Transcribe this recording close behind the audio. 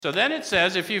So then it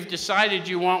says, if you've decided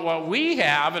you want what we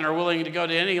have and are willing to go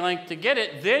to any length to get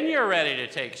it, then you're ready to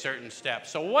take certain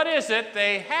steps. So what is it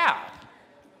they have?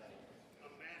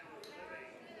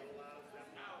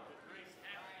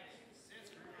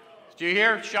 Do you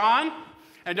hear Sean?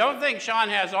 And don't think Sean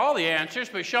has all the answers,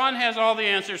 but Sean has all the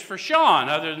answers for Sean,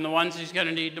 other than the ones he's going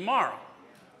to need tomorrow,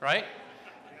 right?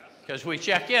 Because we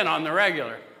check in on the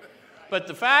regular. But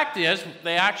the fact is,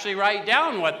 they actually write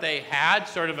down what they had,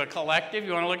 sort of a collective.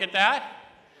 You want to look at that?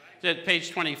 It's at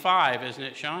page 25, isn't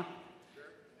it, Sean?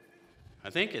 I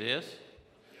think it is.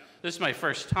 This is my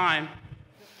first time.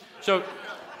 So,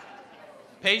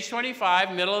 page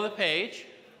 25, middle of the page.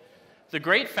 The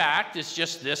great fact is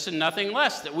just this and nothing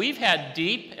less, that we've had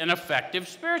deep and effective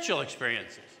spiritual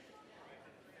experiences.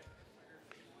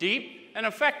 Deep and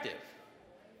effective.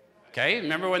 Okay,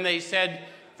 remember when they said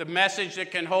the message that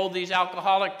can hold these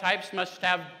alcoholic types must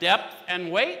have depth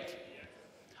and weight?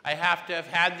 I have to have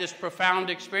had this profound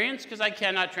experience because I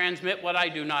cannot transmit what I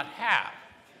do not have.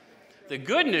 The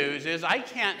good news is I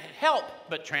can't help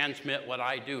but transmit what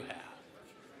I do have.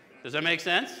 Does that make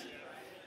sense?